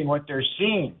believing what they're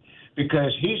seeing,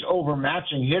 because he's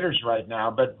overmatching hitters right now.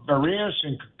 But Barrios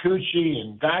and Kikuchi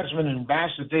and Gausman and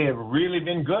Bassett, they have really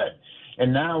been good.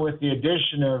 And now with the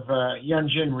addition of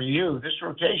Hyunjin Ryu, this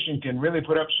rotation can really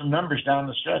put up some numbers down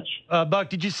the stretch. Buck,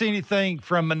 did you see anything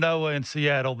from Manoah in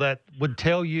Seattle that would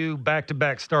tell you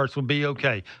back-to-back starts will be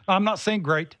okay? I'm not saying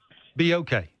great, be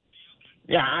okay.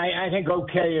 Yeah, I think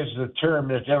okay is the term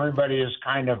that everybody is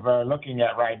kind of looking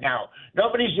at right now.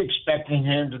 Nobody's expecting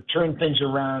him to turn things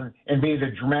around and be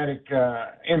the dramatic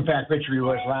impact pitcher he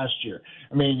was last year.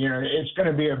 I mean, it's going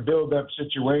to be a build-up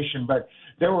situation, but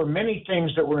there were many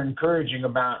things that were encouraging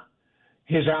about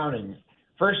his outing.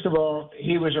 First of all,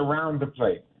 he was around the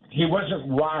plate. He wasn't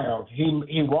wild.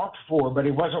 He walked 4, but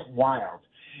he wasn't wild.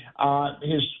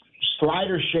 His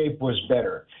slider shape was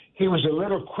better. He was a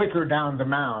little quicker down the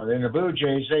mound. And the Blue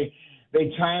Jays,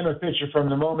 they time a pitcher from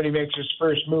the moment he makes his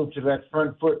first move to that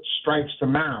front foot strikes the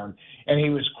mound, and he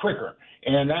was quicker.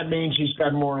 And that means he's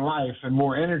got more life and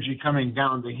more energy coming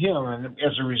down the hill. And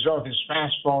as a result, his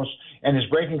fastballs and his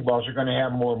breaking balls are going to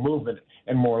have more movement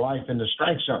and more life in the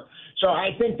strike zone. So I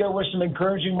think there were some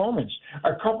encouraging moments.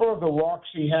 A couple of the walks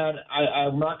he had,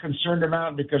 I'm not concerned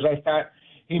about, because I thought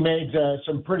he made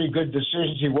some pretty good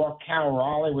decisions. He walked Cal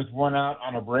Raleigh with 1 out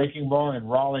on a breaking ball, and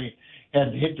Raleigh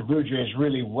had hit the Blue Jays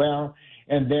really well.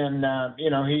 And then,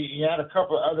 he had a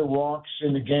couple of other walks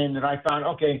in the game that I thought,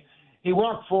 okay, he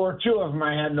walked 4, 2 of them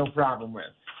I had no problem with.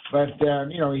 But,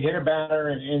 he hit a batter,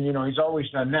 and he's always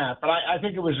done that. But I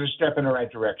think it was a step in the right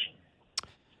direction.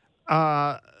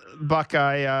 Buck,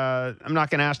 I'm not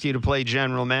going to ask you to play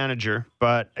general manager,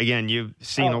 but, again, you've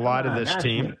seen a lot of this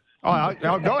team. Oh,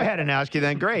 I'll go ahead and ask you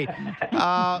then. Great.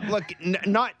 Look,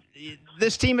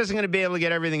 this team isn't going to be able to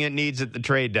get everything it needs at the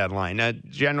trade deadline.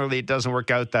 Generally, it doesn't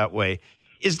work out that way.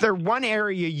 Is there one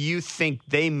area you think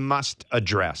they must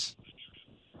address?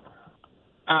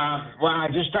 Well, I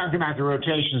just talked about the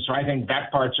rotation, so I think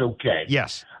that part's okay.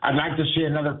 Yes. I'd like to see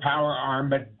another power arm,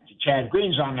 but Chad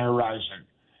Green's on the horizon.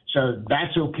 So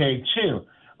that's okay, too.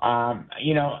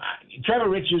 Trevor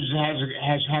Richards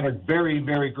has had a very,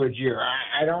 very good year.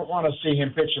 I don't want to see him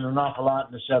pitching an awful lot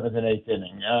in the 7th and 8th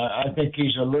inning. I think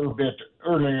he's a little bit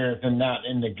earlier than that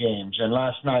in the games. And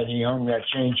last night he hung that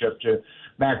changeup to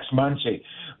Max Muncy.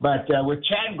 But with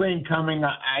Chad Green coming,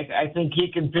 I think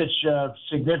he can pitch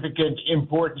significant,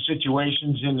 important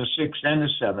situations in the 6th and the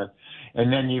 7th.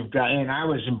 And then and I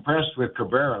was impressed with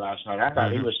Cabrera last night. I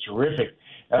thought he was terrific.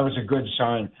 That was a good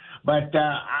sign. But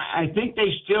I think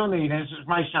they still need, and this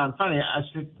might sound funny,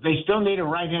 they still need a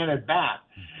right-handed bat.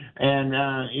 And,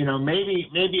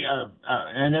 maybe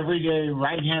an everyday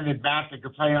right-handed bat that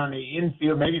could play on the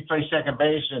infield, maybe play second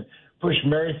base and push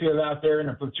Merrifield out there in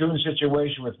a platoon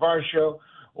situation with Varsho,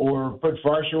 or put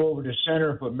Varsho over to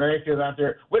center and put Merrifield out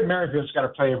there. Whit Merrifield's got to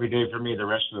play every day for me the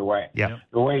rest of the way. Yeah.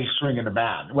 The way he's swinging the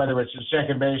bat, whether it's in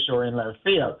second base or in left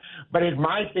field. But it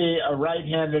might be a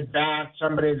right-handed bat,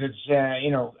 somebody that's,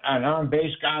 an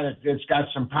on-base guy that's got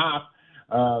some pop,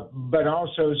 but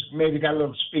also maybe got a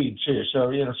little speed too.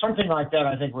 So, something like that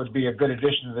I think would be a good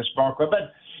addition to this ball club.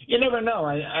 But you never know.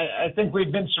 I think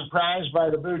we've been surprised by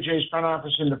the Blue Jays front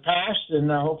office in the past,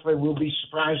 and hopefully we'll be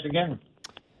surprised again.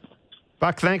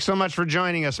 Buck, thanks so much for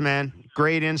joining us, man.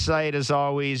 Great insight as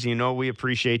always. We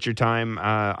appreciate your time.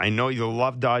 I know you'll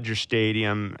love Dodger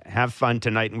Stadium. Have fun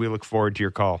tonight, and we look forward to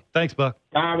your call. Thanks, Buck.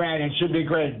 All right, it should be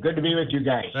great. Good to be with you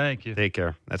guys. Thank you. Take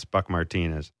care. That's Buck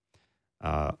Martinez,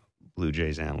 Blue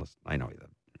Jays analyst. I know that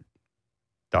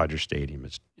Dodger Stadium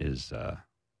is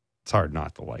it's hard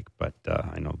not to like, but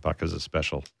I know Buck has a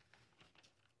special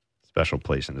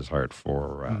place in his heart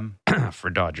for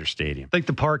Dodger Stadium. I think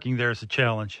the parking there is a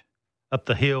challenge. Up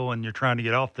the hill, and you're trying to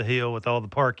get off the hill with all the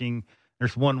parking.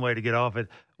 There's one way to get off it.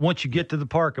 Once you get to the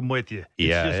park, I'm with you.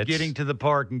 It's getting to the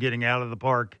park and getting out of the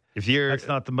park. That's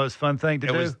not the most fun thing to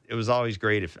do. It was always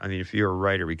great if you're a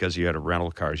writer, because you had a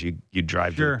rental cars, you'd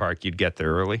drive to the park, you'd get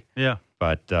there early. Yeah.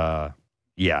 But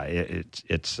yeah,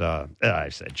 it's I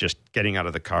said, just getting out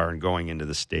of the car and going into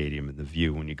the stadium and the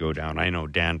view when you go down. I know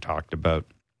Dan talked about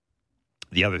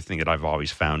the other thing that I've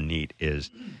always found neat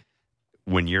is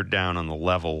when you're down on the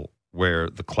level where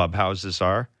the clubhouses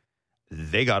are,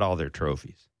 they got all their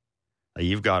trophies.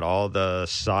 You've got all the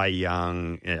Cy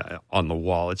Young on the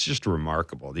wall. It's just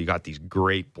remarkable. You got these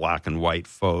great black and white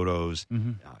photos.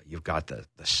 Mm-hmm. You've got the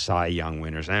Cy Young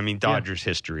winners. I mean, Dodgers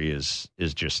history is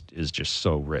just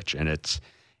so rich, and it's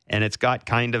got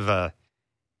kind of a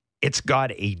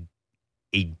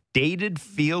dated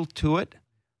feel to it,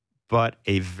 but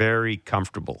a very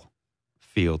comfortable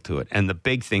feel to it. And the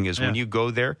big thing is when you go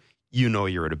there, you know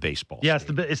you're at a baseball. Yeah,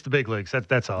 stadium. it's the big leagues.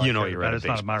 That's all. You know you're at a It's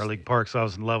not a minor baseball league park, so I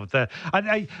was in love with that.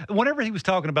 Whenever he was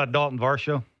talking about Dalton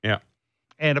Varsho,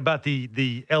 and about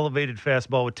the elevated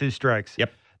fastball with 2 strikes,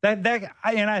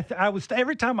 I was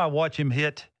every time I watch him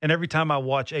hit, and every time I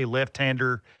watch a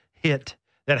left-hander hit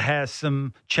that has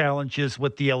some challenges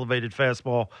with the elevated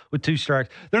fastball with 2 strikes,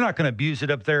 they're not going to abuse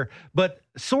it up there. But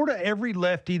sort of every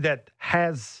lefty that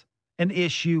has an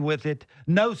issue with it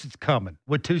knows it's coming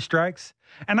with 2 strikes.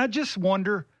 And I just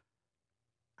wonder,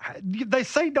 they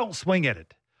say don't swing at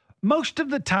it. Most of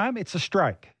the time, it's a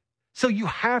strike. So you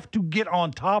have to get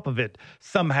on top of it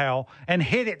somehow and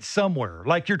hit it somewhere.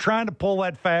 Like you're trying to pull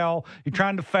that foul. You're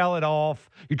trying to foul it off.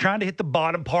 You're trying to hit the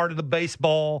bottom part of the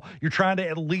baseball. You're trying to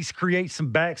at least create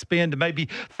some backspin to maybe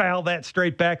foul that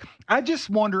straight back. I just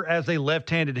wonder, as a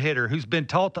left-handed hitter who's been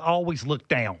taught to always look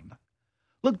down.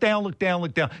 Look down, look down,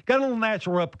 look down. Got a little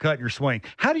natural uppercut in your swing.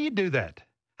 How do you do that?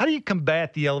 How do you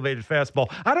combat the elevated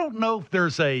fastball? I don't know if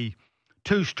there's a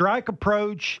 2-strike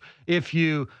approach.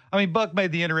 Buck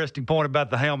made the interesting point about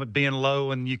the helmet being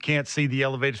low and you can't see the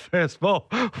elevated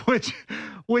fastball,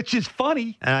 which is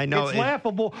funny. And I know it's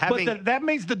laughable, but that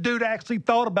means the dude actually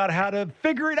thought about how to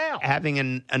figure it out.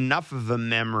 Having enough of a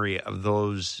memory of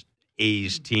those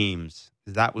A's teams,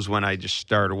 that was when I just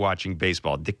started watching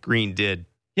baseball. Dick Green did.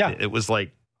 Yeah. It was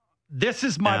like, this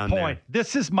is my point.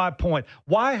 This is my point.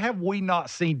 Why have we not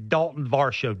seen Dalton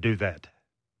Varsho do that?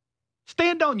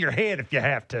 Stand on your head if you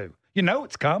have to. You know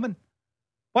it's coming.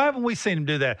 Why haven't we seen him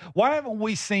do that? Why haven't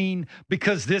we seen,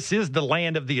 because this is the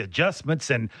land of the adjustments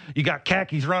and you got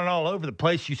khakis running all over the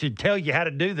place, you should tell you how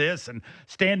to do this and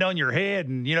stand on your head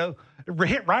and,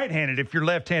 hit right-handed if you're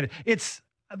left-handed.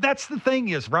 That's the thing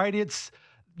is, right? It's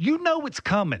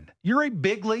coming. You're a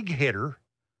big league hitter.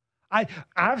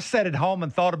 I've sat at home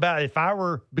and thought about if I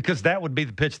were, because that would be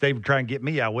the pitch they would try and get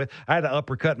me out with. I had an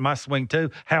uppercut in my swing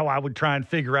too, how I would try and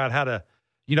figure out how to,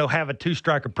 have a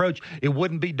 2-strike approach. It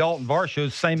wouldn't be Dalton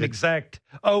Varsho's same exact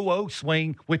 0-0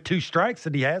 swing with 2 strikes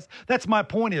that he has. That's my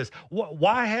point is,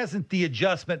 why hasn't the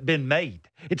adjustment been made?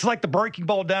 It's like the breaking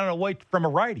ball down and away from a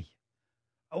righty.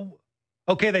 Oh,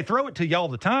 okay, they throw it to you all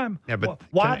the time. Yeah, but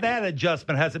why that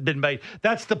adjustment hasn't been made?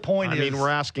 That's the point. We're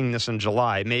asking this in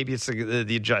July. Maybe it's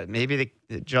the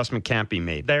adjustment can't be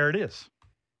made. There it is.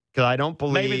 Because I don't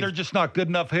believe maybe they're just not good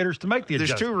enough hitters to make the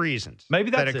adjustment. There's 2 reasons.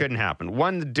 Maybe that it couldn't happen.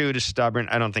 One, the dude is stubborn.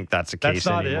 I don't think that's the case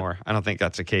anymore. I don't think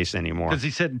that's the case anymore. Because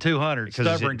he's hitting 200.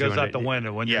 Stubborn goes out the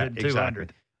window when you're hitting 200. Exactly.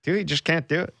 Dude, he just can't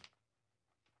do it.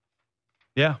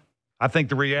 Yeah. I think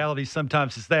the reality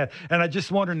sometimes is that. And I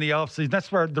just wonder in the offseason, that's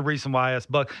where the reason why I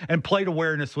asked Buck. And plate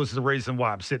awareness was the reason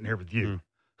why I'm sitting here with you.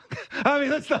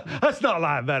 Let's not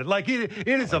lie about it. Like, it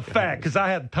is a fact, because I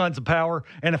had tons of power,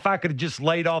 and if I could have just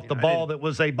laid off the ball that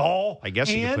was a ball. I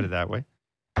guess you could put it that way.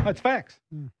 That's facts.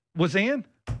 Was in.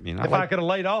 If I could have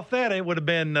laid off that, it would have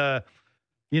been, I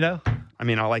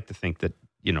like to think that,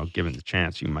 given the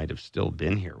chance, you might have still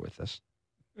been here with us.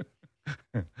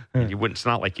 It's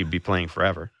not like you'd be playing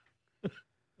forever.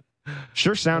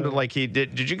 Sure sounded like he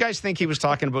did. Did you guys think he was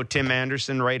talking about Tim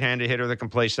Anderson, right-handed hitter that can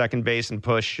play second base and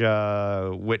push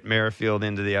Whit Merrifield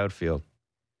into the outfield?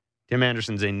 Tim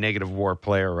Anderson's a negative WAR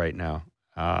player right now,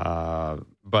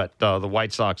 but the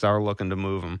White Sox are looking to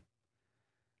move him.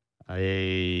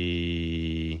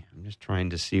 I'm just trying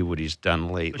to see what he's done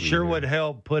lately. Sure would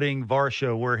help putting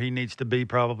Varsho where he needs to be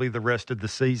probably the rest of the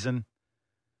season,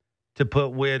 to put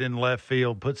Whit in left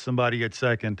field, put somebody at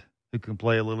second who can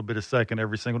play a little bit of second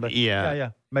every single day. Yeah.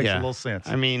 Makes a little sense.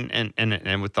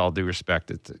 And with all due respect,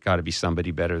 it's got to be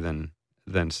somebody better than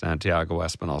Santiago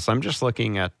Espinal. So I'm just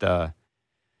looking at,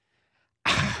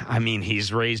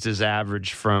 he's raised his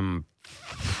average from...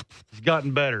 He's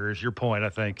gotten better, is your point, I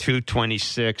think.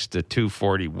 226 to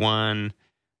 241.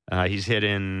 He's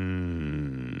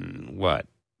hitting,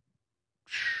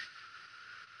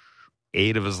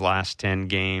 8 of his last 10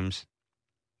 games.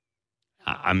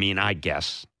 I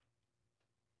guess.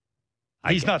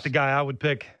 He's not the guy I would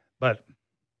pick, but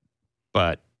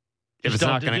if it's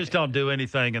not going to... Just don't do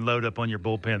anything and load up on your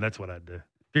bullpen. That's what I'd do.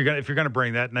 If you're gonna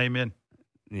bring that name in.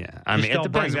 Yeah, I mean, it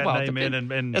depends.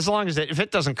 And as long as if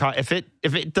it doesn't if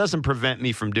it doesn't prevent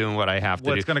me from doing what I have to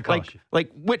do, what's going to cost you?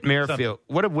 Like Whit Merrifield.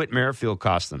 What did Whit Merrifield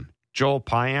cost them? Joel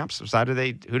Piamps?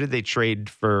 Who did they trade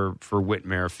for Whit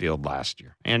Merrifield last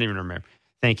year? I can't even remember.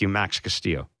 Thank you, Max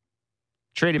Castillo.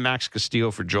 Traded Max Castillo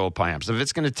for Joel Piamps. If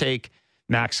it's going to take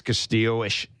Max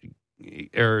Castillo-ish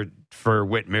or for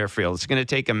Whit Merrifield, it's going to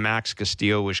take a Max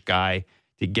Castillo-ish guy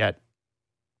to get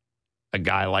a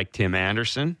guy like Tim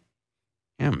Anderson.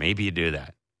 Yeah, maybe you do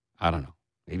that. I don't know.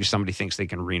 Maybe somebody thinks they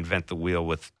can reinvent the wheel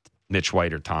with Mitch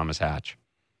White or Thomas Hatch.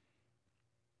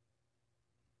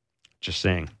 Just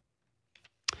saying.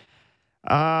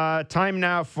 Time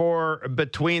now for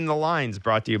Between the Lines,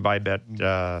 brought to you by Bet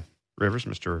Rivers,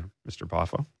 Mr.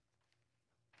 Poffo.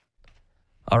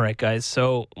 All right, guys.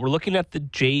 So we're looking at the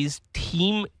Jays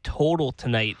team total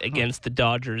tonight against the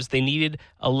Dodgers. They needed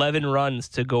 11 runs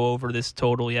to go over this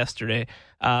total yesterday.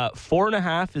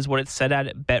 4.5 is what it's set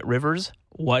at Bet Rivers.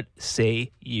 What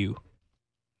say you?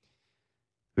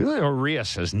 Julio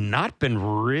Urias has not been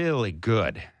really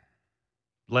good.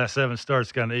 Last 7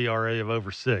 starts got an ERA of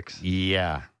over 6.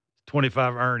 Yeah.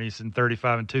 25 earnings and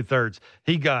 35 2/3.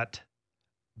 He got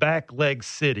back leg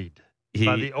citied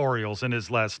by the Orioles in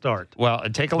his last start. Well,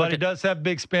 take a look. But he does have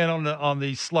big spin on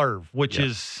the slurve, which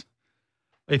is,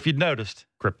 if you'd noticed,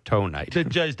 kryptonite. The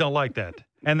Jays don't like that.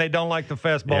 And they don't like the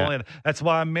fastball in. That's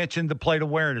why I mentioned the plate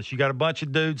awareness. You got a bunch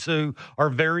of dudes who are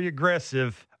very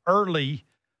aggressive early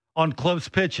on close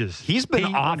pitches. He's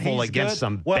been awful against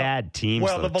some bad teams.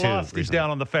 Well, the velocity's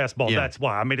down on the fastball. Yeah. That's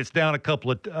why. I mean, it's down a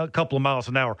couple of miles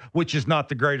an hour, which is not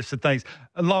the greatest of things.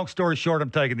 Long story short,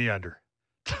 I'm taking the under.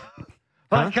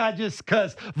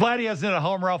 Because Vladdy hasn't hit a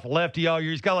homer off a lefty all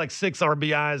year. He's got like 6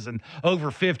 RBIs and over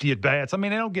 50 at bats. I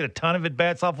mean, they don't get a ton of at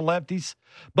bats off of lefties,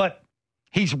 but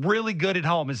he's really good at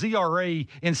home. His ERA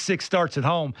in 6 starts at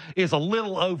home is a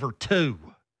little over 2.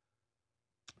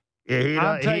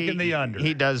 Yeah, I'm taking the under.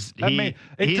 He does.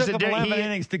 It took him 11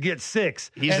 innings to get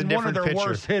 6. And one of their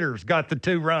worst hitters got the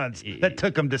 2 runs that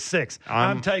took him to 6.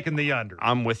 I'm taking the under.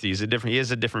 I'm with you. He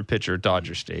is a different pitcher at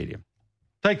Dodger Stadium.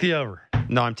 Take the over.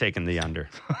 No, I'm taking the under.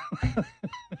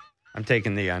 I'm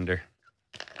taking the under.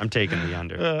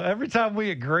 Every time we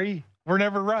agree, we're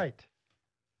never right.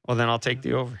 Well, then I'll take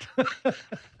the over.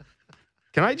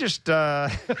 Can I just... No,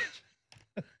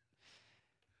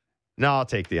 I'll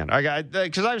take the under.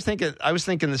 Because I was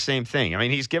thinking the same thing. I mean,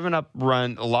 he's given up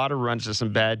a lot of runs to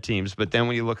some bad teams, but then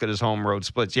when you look at his home road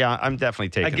splits, yeah, I'm definitely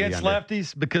taking the under. Against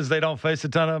lefties, because they don't face a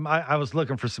ton of them. I was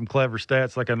looking for some clever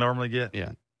stats like I normally get.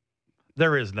 Yeah.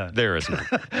 There is none. They're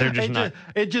just not.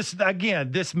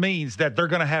 Again, this means that they're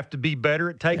going to have to be better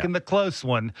at taking the close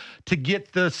one to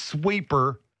get the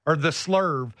sweeper or the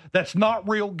slurve that's not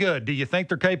real good. Do you think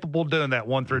they're capable of doing that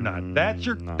 1 through 9? That's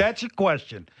your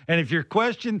question. And if your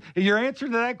answer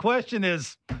to that question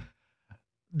is,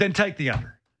 then take the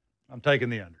under. I'm taking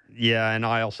the under. Yeah, and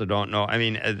I also don't know. I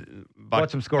mean,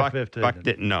 watch them score 15. Buck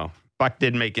didn't know. Buck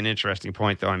did make an interesting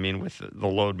point, though. I mean, with the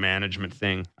load management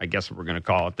thing, I guess we're going to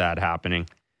call it that happening.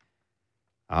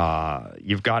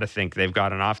 You've got to think they've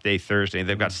got an off day Thursday.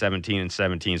 They've got 17 and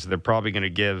 17, so they're probably going to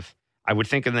give. I would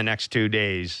think in the next 2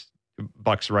 days,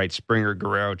 Buck's right. Springer,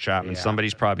 Guerrero, Chapman. Yeah.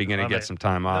 Somebody's probably going to get some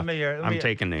time off. I'm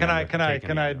taking the.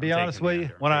 Can I be honest with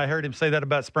you? When I heard him say that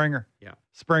about Springer,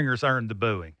 Springer's earned the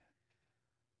booing.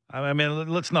 I mean,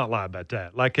 let's not lie about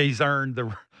that. Like he's earned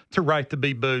the right to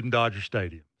be booed in Dodger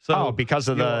Stadium. So, because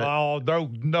of the...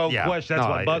 no question. That's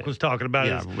what Buck was talking about.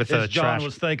 Yeah, John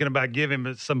was thinking about giving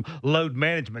him some load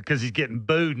management because he's getting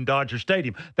booed in Dodger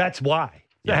Stadium. That's why.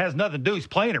 Yeah. That has nothing to do. He's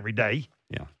playing every day.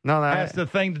 Yeah. That's the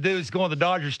thing to do is going to the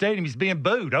Dodger Stadium. He's being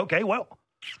booed. Okay, well,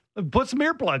 put some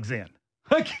earplugs in.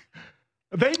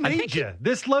 They need you.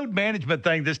 This load management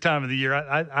thing this time of the year,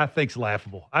 I think is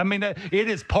laughable. I mean, it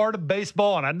is part of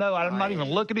baseball, and I know I'm not even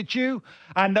looking at you.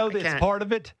 I know that it's part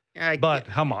of it, but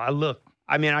come on, look.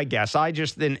 I mean, I guess. I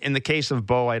just, in the case of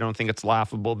Bo, I don't think it's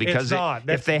laughable because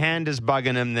if the hand is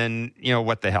bugging him, then,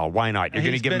 what the hell? Why not? You're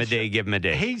going to give him a day, give him a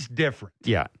day. He's different.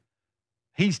 Yeah.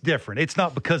 He's different. It's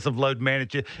not because of load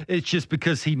management. It's just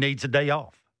because he needs a day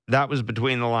off. That was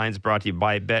Between the Lines, brought to you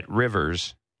by Bet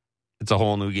Rivers. It's a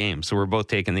whole new game, so we're both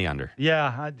taking the under. Yeah.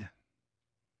 I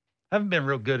haven't been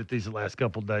real good at these the last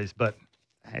couple of days, but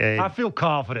I feel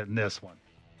confident in this one.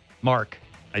 Mark.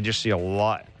 I just see a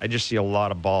lot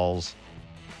of balls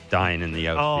dying in the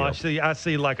outfield. I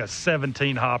see like a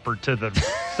 17 hopper to the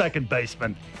second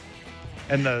baseman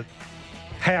and the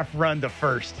half run to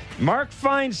first. Mark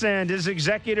Feinsand is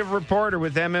executive reporter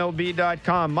with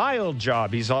MLB.com. My old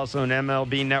job. He's also an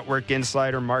MLB Network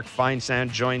insider. Mark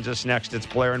Feinsand joins us next. It's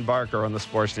Blair and Barker on the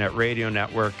Sportsnet Radio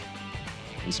Network.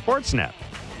 and Sportsnet.